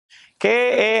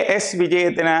KAS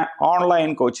വിജയത്തിന് online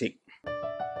coaching.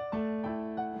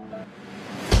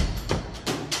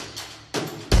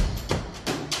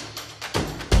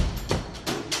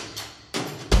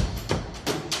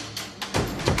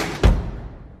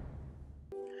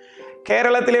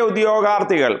 കേരളത്തിലെ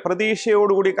ഉദ്യോഗാർത്ഥികൾ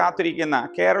പ്രതീക്ഷയോടുകൂടി കാത്തിരിക്കുന്ന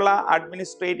കേരള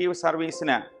അഡ്മിനിസ്ട്രേറ്റീവ്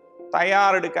സർവീസിന്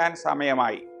തയ്യാറെടുക്കാൻ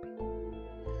സമയമായി.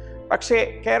 പക്ഷേ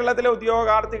കേരളത്തിലെ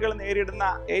ഉദ്യോഗാർത്ഥികൾ നേരിടുന്ന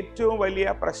ഏറ്റവും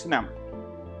വലിയ പ്രശ്നം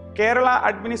കേരള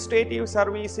അഡ്മിനിസ്ട്രേറ്റീവ്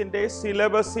സർവീസിൻ്റെ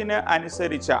സിലബസിന്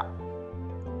അനുസരിച്ച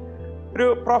ഒരു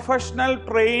പ്രൊഫഷണൽ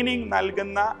ട്രെയിനിങ്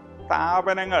നൽകുന്ന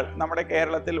സ്ഥാപനങ്ങൾ നമ്മുടെ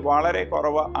കേരളത്തിൽ വളരെ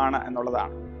കുറവ് ആണ്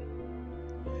എന്നുള്ളതാണ്.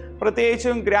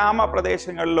 പ്രത്യേകിച്ചും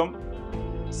ഗ്രാമപ്രദേശങ്ങളിലും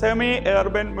semi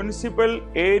urban municipal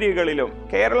ഏരിയകളിലും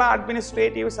Kerala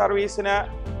administrative സർവീസിന്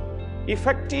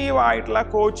ഇഫക്റ്റീവായിട്ടുള്ള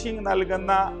കോച്ചിങ്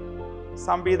നൽകുന്ന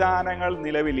സംവിധാനങ്ങൾ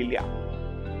നിലവിലില്ല.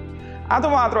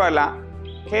 അതുമാത്രമല്ല,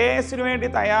 KASന് വേണ്ടി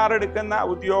തയ്യാറെടുക്കുന്ന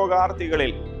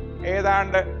ഉദ്യോഗാർത്ഥികളിൽ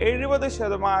ഏതാണ്ട്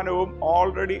 70%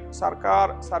 ഓൾറെഡി സർക്കാർ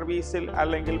സർവീസിൽ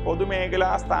അല്ലെങ്കിൽ പൊതുമേഖലാ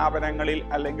സ്ഥാപനങ്ങളിൽ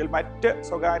അല്ലെങ്കിൽ മറ്റ്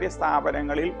സ്വകാര്യ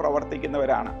സ്ഥാപനങ്ങളിൽ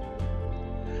പ്രവർത്തിക്കുന്നവരാണ്.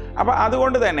 അപ്പം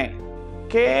അതുകൊണ്ട് തന്നെ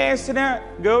KASന്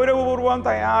ഗൗരവപൂർവം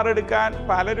തയ്യാറെടുക്കാൻ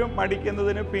പലരും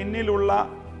മടിക്കുന്നതിന് പിന്നിലുള്ള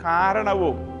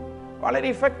കാരണവും വളരെ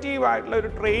ഇഫക്റ്റീവായിട്ടുള്ള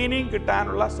ഒരു ട്രെയിനിങ്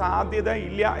കിട്ടാനുള്ള സാധ്യത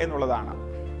ഇല്ല എന്നുള്ളതാണ്.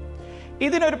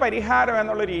 ഇതിനൊരു പരിഹാരം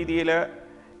എന്നുള്ള രീതിയിൽ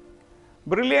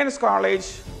ബ്രില്യൻസ് കോളേജ്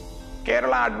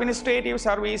കേരള അഡ്മിനിസ്ട്രേറ്റീവ്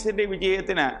സർവീസിൻ്റെ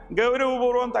വിജയത്തിന്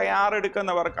ഗൗരവപൂർവം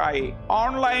തയ്യാറെടുക്കുന്നവർക്കായി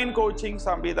ഓൺലൈൻ കോച്ചിങ്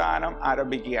സംവിധാനം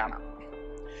ആരംഭിക്കുകയാണ്.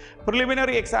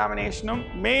 പ്രിലിമിനറി എക്സാമിനേഷനും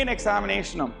മെയിൻ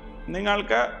എക്സാമിനേഷനും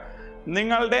നിങ്ങൾക്ക്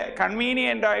നിങ്ങളുടെ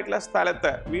കൺവീനിയൻ്റ് ആയിട്ടുള്ള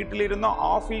സ്ഥലത്ത് വീട്ടിലിരുന്നോ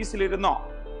ഓഫീസിലിരുന്നോ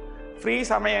ഫ്രീ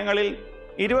സമയങ്ങളിൽ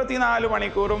 24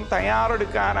 മണിക്കൂറും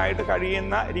തയ്യാറെടുക്കാനായിട്ട്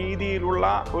കഴിയുന്ന രീതിയിലുള്ള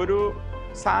ഒരു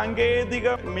സാങ്കേതിക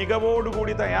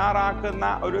മികവോടുകൂടി തയ്യാറാക്കുന്ന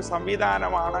ഒരു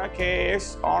സംവിധാനമാണ് KAS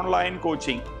ഓൺലൈൻ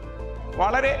കോച്ചിങ്.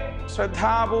 വളരെ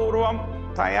ശ്രദ്ധാപൂർവം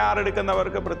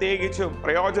തയ്യാറെടുക്കുന്നവർക്ക് പ്രത്യേകിച്ചും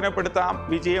പ്രയോജനപ്പെടുത്താം,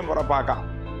 വിജയം ഉറപ്പാക്കാം.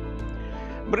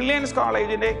 ബ്രില്യൻസ്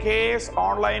കോളേജിൻ്റെ KAS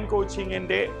ഓൺലൈൻ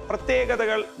കോച്ചിങ്ങിൻ്റെ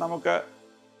പ്രത്യേകതകൾ നമുക്ക്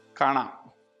കാണാം.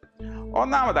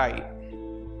 ഒന്നാമതായി,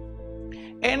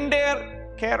 entire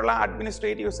Kerala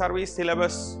administrative service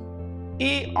syllabus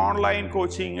ഈ ഓൺലൈൻ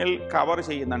കോച്ചിങ്ങിൽ കവർ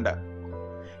ചെയ്യുന്നുണ്ട്.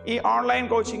 ഈ ഓൺലൈൻ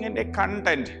കോച്ചിങ്ങിൻ്റെ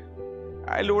കണ്ടന്റ്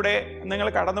അതിലൂടെ നിങ്ങൾ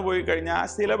കടന്നുപോയി കഴിഞ്ഞാൽ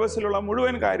സിലബസിലുള്ള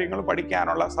മുഴുവൻ കാര്യങ്ങളും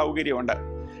പഠിക്കാനുള്ള സൗകര്യമുണ്ട്.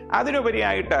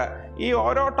 അതിനുപരിയായിട്ട് ഈ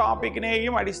ഓരോ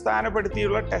ടോപ്പിക്കിനെയും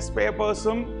അടിസ്ഥാനപ്പെടുത്തിയുള്ള ടെസ്റ്റ്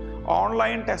പേപ്പേഴ്സും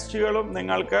ഓൺലൈൻ ടെസ്റ്റുകളും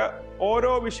നിങ്ങൾക്ക്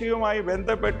ഓരോ വിഷയവുമായി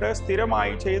ബന്ധപ്പെട്ട്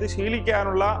സ്ഥിരമായി ചെയ്ത്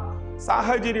ശീലിക്കാനുള്ള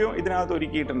സാഹചര്യവും ഇതിനകത്ത്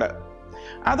ഒരുക്കിയിട്ടുണ്ട്.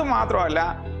 അതുമാത്രമല്ല,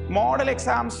 മോഡൽ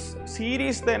എക്സാംസ്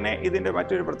സീരീസ് തന്നെ ഇതിൻ്റെ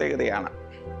മറ്റൊരു പ്രത്യേകതയാണ്.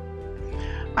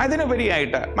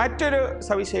 അതിനുപരിയായിട്ട് മറ്റൊരു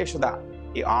സവിശേഷത,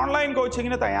 ഈ ഓൺലൈൻ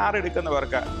കോച്ചിങ്ങിന്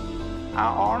തയ്യാറെടുക്കുന്നവർക്ക് ആ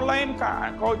ഓൺലൈൻ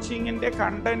കോച്ചിങ്ങിൻ്റെ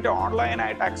കണ്ടന്റ്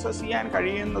ഓൺലൈനായിട്ട് ആക്സസ് ചെയ്യാൻ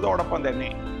കഴിയുന്നതോടൊപ്പം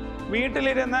തന്നെ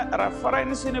വീട്ടിലിരുന്ന്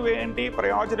റെഫറൻസിന് വേണ്ടി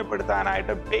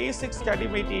പ്രയോജനപ്പെടുത്താനായിട്ട് ബേസിക് സ്റ്റഡി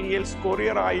മെറ്റീരിയൽസ്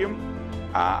കൊറിയറായും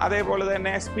അതേപോലെ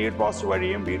തന്നെ സ്പീഡ് പോസ്റ്റ്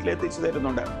വഴിയും വീട്ടിലെത്തിച്ചു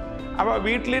തരുന്നുണ്ട്. അപ്പോൾ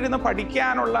വീട്ടിലിരുന്ന്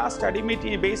പഠിക്കാനുള്ള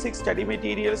ബേസിക് സ്റ്റഡി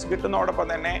മെറ്റീരിയൽസ് കിട്ടുന്നതോടൊപ്പം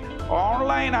തന്നെ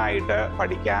ഓൺലൈനായിട്ട്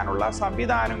പഠിക്കാനുള്ള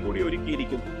സംവിധാനം കൂടി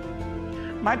ഒരുക്കിയിരിക്കുന്നു.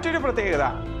 മറ്റൊരു പ്രത്യേകത,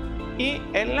 ഈ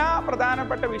എല്ലാ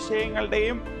പ്രധാനപ്പെട്ട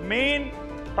വിഷയങ്ങളുടെയും മെയിൻ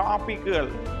ടോപ്പിക്കുകൾ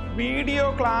വീഡിയോ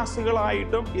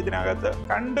ക്ലാസ്സുകളായിട്ടും ഇതിനകത്ത്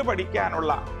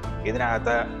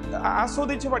ഇതിനകത്ത്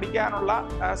ആസ്വദിച്ച് പഠിക്കാനുള്ള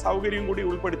സൗകര്യം കൂടി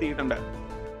ഉൾപ്പെടുത്തിയിട്ടുണ്ട്.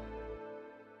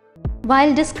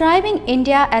 While describing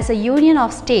India as a union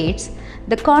of states,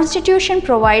 the Constitution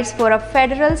provides for a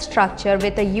federal structure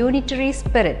with a unitary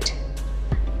spirit.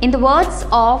 In the words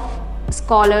of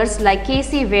scholars like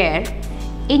K.C. Ware,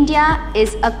 India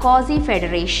is a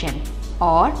quasi-federation,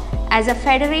 or as a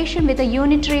federation with a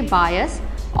unitary bias,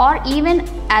 or even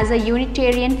as a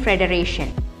Unitarian federation.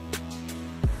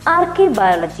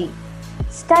 Archaeobiology,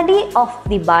 study of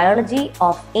the biology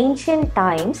of ancient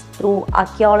times through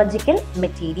archaeological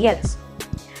materials.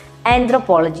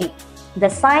 Anthropology, the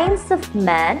science of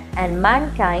man and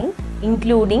mankind,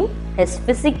 including his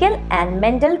physical and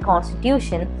mental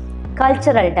constitution,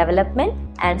 cultural development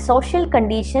and social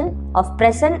condition of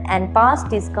present and past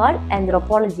is called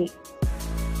anthropology.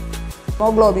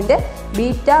 ഹീമോഗ്ലോബിൻ്റെ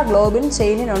beta globin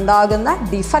ചെയിനിനുണ്ടാകുന്ന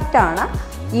ഡിഫക്റ്റാണ്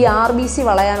ഈ RBC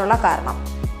വളയാനുള്ള കാരണം.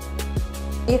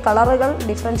 ഈ കളറുകൾ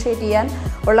differentiate ചെയ്യാൻ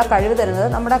ഉള്ള കഴിവ് തരുന്നത്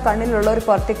നമ്മുടെ കണ്ണിലുള്ള ഒരു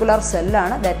particular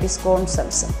സെല്ലാണ്, that is cone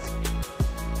cells.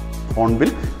 Hornbill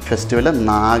festival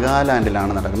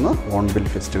നാഗാലാൻഡിലാണ് നടക്കുന്നത്. ഹോൺബിൽ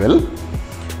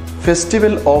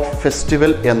ഫെസ്റ്റിവൽ ഓഫ്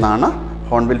ഫെസ്റ്റിവൽ എന്നാണ്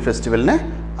ഹോൺബിൽ ഫെസ്റ്റിവലിനെ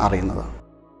അറിയുന്നത്.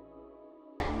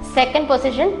 സെക്കൻഡ്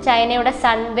പൊസിഷൻ ചൈനയുടെ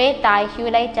സൺവേ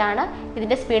തായ്ഹ്യൂലൈറ്റ് ആണ്.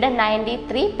 ഇതിൻ്റെ സ്പീഡ്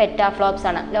 93 പെറ്റാഫ്ലോപ്സ്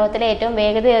ആണ്. ലോകത്തിലെ ഏറ്റവും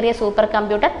വേഗതയേറിയ super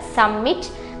computer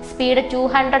summit, speed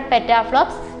 200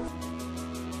 പെറ്റാഫ്ലോപ്സ്.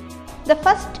 The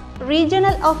first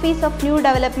regional office of New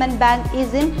Development Bank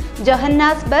is in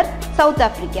Johannesburg, South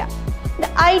Africa.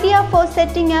 The idea for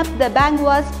setting up the bank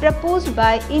was proposed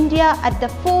by India at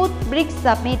the 4th BRICS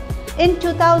Summit in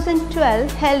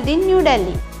 2012 held in New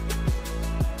Delhi.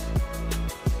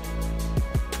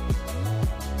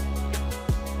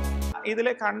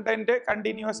 ഇതിലെ content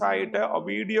continuous ആയിട്ട്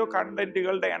video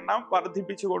കണ്ടന്റുകളുടെ എണ്ണം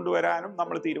വർദ്ധിപ്പിച്ചു കൊണ്ടുവരാനും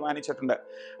നമ്മൾ തീരുമാനിച്ചിട്ടുണ്ട്.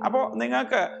 അപ്പോൾ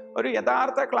നിങ്ങൾക്ക് ഒരു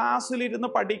യഥാർത്ഥ ക്ലാസ്സിലിരുന്ന്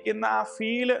പഠിക്കുന്ന ആ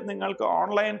ഫീല് നിങ്ങൾക്ക്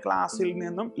ഓൺലൈൻ ക്ലാസ്സിൽ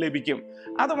നിന്നും ലഭിക്കും.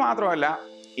 അതുമാത്രമല്ല,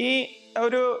 ഈ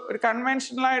ഒരു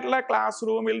കൺവെൻഷണൽ ആയിട്ടുള്ള ക്ലാസ്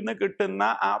റൂമിൽ നിന്ന് കിട്ടുന്ന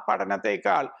ആ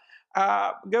പഠനത്തെക്കാൾ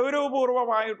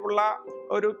ഗൗരവപൂർവമായിട്ടുള്ള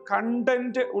ഒരു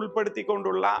കണ്ടന്റ്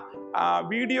ഉൾപ്പെടുത്തിക്കൊണ്ടുള്ള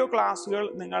വീഡിയോ ക്ലാസ്സുകൾ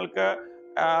നിങ്ങൾക്ക്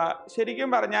ശരിക്കും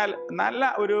പറഞ്ഞാൽ നല്ല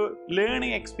ഒരു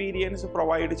ലേണിംഗ് എക്സ്പീരിയൻസ്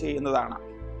പ്രൊവൈഡ് ചെയ്യുന്നതാണ്.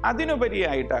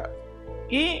 അതിനുപരിയായിട്ട്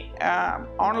ഈ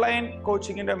ഓൺലൈൻ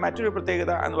കോച്ചിങ്ങിൻ്റെ മറ്റൊരു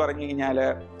പ്രത്യേകത എന്ന് പറഞ്ഞു കഴിഞ്ഞാൽ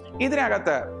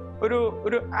ഇതിനകത്ത്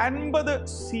ഒരു 50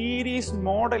 സീരീസ്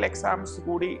മോഡൽ എക്സാംസ്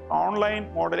കൂടി, ഓൺലൈൻ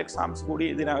മോഡൽ എക്സാംസ് കൂടി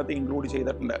ഇതിനകത്ത് ഇൻക്ലൂഡ്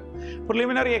ചെയ്തിട്ടുണ്ട്.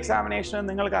 പ്രിലിമിനറി എക്സാമിനേഷൻ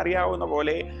നിങ്ങൾക്ക് അറിയാവുന്ന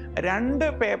പോലെ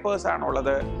 2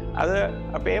 പേപ്പേഴ്സാണുള്ളത്. അത്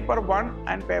പേപ്പർ 1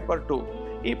 ആൻഡ് പേപ്പർ 2.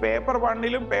 ഈ പേപ്പർ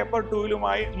 1ലും പേപ്പർ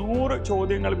 2ലുമായി 100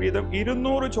 ചോദ്യങ്ങൾ വീതം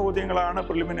 200 ചോദ്യങ്ങളാണ്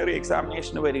പ്രിലിമിനറി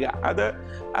എക്സാമിനേഷന് വരിക. അത്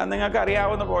നിങ്ങൾക്ക്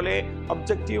അറിയാവുന്ന പോലെ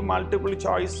ഒബ്ജക്റ്റീവ് മൾട്ടിപ്പിൾ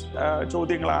ചോയ്സ്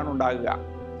ചോദ്യങ്ങളാണ് ഉണ്ടാകുക.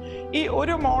 ഈ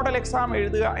ഒരു മോഡൽ എക്സാം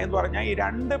എഴുതുക എന്ന് പറഞ്ഞാൽ ഈ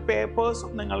 2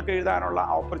 പേപ്പേഴ്സും നിങ്ങൾക്ക് എഴുതാനുള്ള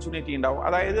ഓപ്പർച്യൂണിറ്റി ഉണ്ടാവും.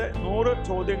 അതായത് 100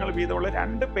 ചോദ്യങ്ങൾ വീതമുള്ള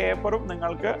 2 പേപ്പറും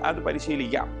നിങ്ങൾക്ക് അത്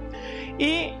പരിശീലിക്കാം.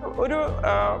 ഈ ഒരു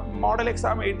മോഡൽ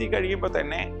എക്സാം എഴുതി കഴിയുമ്പോൾ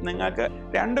തന്നെ നിങ്ങൾക്ക്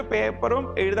 2 പേപ്പറും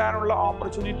എഴുതാനുള്ള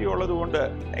ഓപ്പർച്യൂണിറ്റി ഉള്ളതുകൊണ്ട്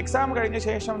എക്സാം കഴിഞ്ഞ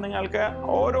ശേഷം നിങ്ങൾക്ക്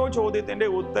ഓരോ ചോദ്യത്തിൻ്റെ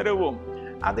ഉത്തരവും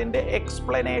അതിൻ്റെ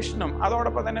എക്സ്പ്ലനേഷനും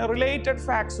അതോടൊപ്പം തന്നെ റിലേറ്റഡ്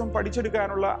ഫാക്ട്സും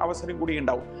പഠിച്ചെടുക്കാനുള്ള അവസരം കൂടി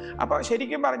ഉണ്ടാവും. അപ്പോൾ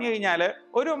ശരിക്കും പറഞ്ഞു കഴിഞ്ഞാൽ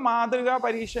ഒരു മാതൃകാ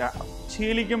പരീക്ഷ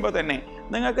ശീലിക്കുമ്പോൾ തന്നെ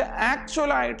നിങ്ങൾക്ക്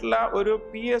ആക്ച്വൽ ആയിട്ടുള്ള ഒരു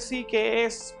PSC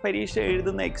KS പരീക്ഷ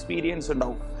എഴുതുന്ന എക്സ്പീരിയൻസ്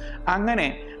ഉണ്ടാവും. അങ്ങനെ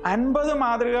 50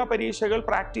 മാതൃകാ പരീക്ഷകൾ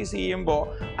പ്രാക്ടീസ് ചെയ്യുമ്പോൾ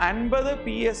 50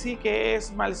 PSC KS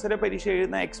മത്സര പരീക്ഷ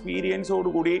എഴുതുന്ന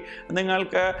എക്സ്പീരിയൻസോടുകൂടി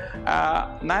നിങ്ങൾക്ക്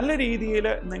നല്ല രീതിയിൽ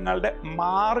നിങ്ങളുടെ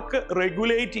മാർക്ക്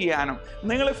റെഗുലേറ്റ് ചെയ്യാനും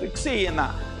നിങ്ങൾ ഫിക്സ് ചെയ്യുന്ന,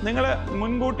 നിങ്ങൾ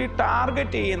മുൻകൂട്ടി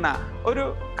ടാർഗറ്റ് ചെയ്യുന്ന ഒരു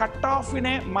കട്ട്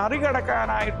ഓഫിനെ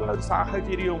മറികടക്കാനായിട്ടുള്ള ഒരു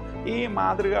സാഹചര്യവും ഈ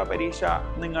മാതൃകാ പരീക്ഷ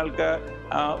നിങ്ങൾക്ക്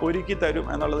ഒരുക്കി തരും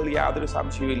എന്നുള്ളതിൽ യാതൊരു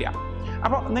സംശയവുമില്ല.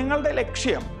 അപ്പോൾ നിങ്ങളുടെ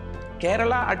ലക്ഷ്യം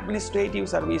കേരള അഡ്മിനിസ്ട്രേറ്റീവ്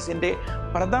സർവീസിൻ്റെ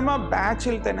പ്രഥമ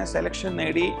ബാച്ചിൽ തന്നെ സെലക്ഷൻ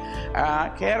നേടി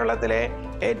കേരളത്തിലെ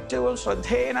ഏറ്റവും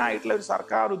ശ്രദ്ധേയനായിട്ടുള്ള ഒരു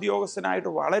സർക്കാർ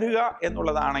ഉദ്യോഗസ്ഥനായിട്ട് വളരുക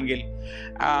എന്നുള്ളതാണെങ്കിൽ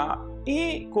ഈ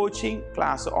coaching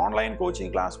class, online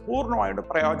coaching class പൂർണ്ണമായിട്ടും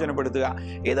പ്രയോജനപ്പെടുത്തുക.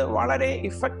 ഇത് വളരെ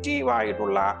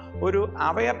ഇഫക്റ്റീവായിട്ടുള്ള ഒരു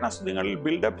അവയർനെസ് നിങ്ങളിൽ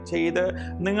ബിൽഡപ്പ് ചെയ്ത്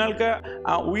നിങ്ങൾക്ക്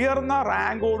ഉയർന്ന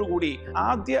റാങ്കോടുകൂടി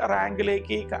ആദ്യ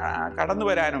റാങ്കിലേക്ക് കടന്നു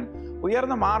വരാനും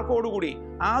ഉയർന്ന മാർക്കോടുകൂടി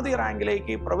ആദ്യ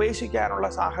റാങ്കിലേക്ക് പ്രവേശിക്കാനുള്ള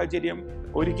സാഹചര്യം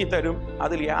ഒരുക്കി തരും.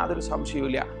 അതിൽ യാതൊരു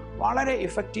സംശയവുമില്ല. വളരെ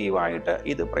ഇഫക്റ്റീവായിട്ട്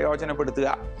ഇത് പ്രയോജനപ്പെടുത്തുക.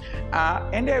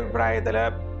 എൻ്റെ അഭിപ്രായത്തിൽ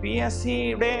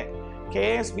PSCയുടെ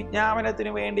KS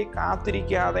വിജ്ഞാപനത്തിന് വേണ്ടി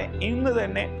കാത്തിരിക്കാതെ ഇന്ന്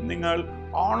തന്നെ നിങ്ങൾ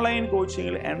ഓൺലൈൻ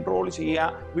കോച്ചിങ്ങിൽ എൻറോൾ ചെയ്യുക.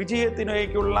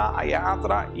 വിജയത്തിലേക്കുള്ള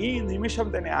യാത്ര ഈ നിമിഷം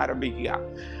തന്നെ ആരംഭിക്കുക.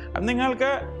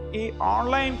 നിങ്ങൾക്ക് ഈ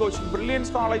ഓൺലൈൻ കോച്ചിങ്,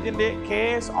 ബ്രില്യൻസ് കോളേജിൻ്റെ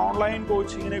KS ഓൺലൈൻ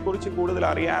കോച്ചിങ്ങിനെ കുറിച്ച് കൂടുതൽ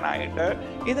അറിയാനായിട്ട്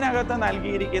ഇതിനകത്ത്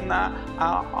നൽകിയിരിക്കുന്ന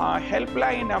ഹെൽപ്പ്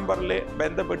ലൈൻ നമ്പറിൽ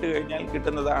ബന്ധപ്പെട്ട് കഴിഞ്ഞാൽ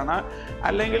കിട്ടുന്നതാണ്.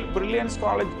 അല്ലെങ്കിൽ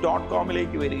brilliancecollege.com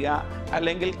വരിക,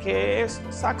 അല്ലെങ്കിൽ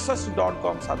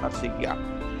KSsuccess.com സന്ദർശിക്കുക.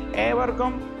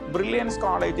 ഏവർക്കും ബ്രില്യൻസ്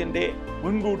കോളേജിൻ്റെ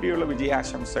മുൻകൂട്ടിയുള്ള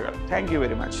വിജയാശംസകൾ. Thank you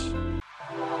very much.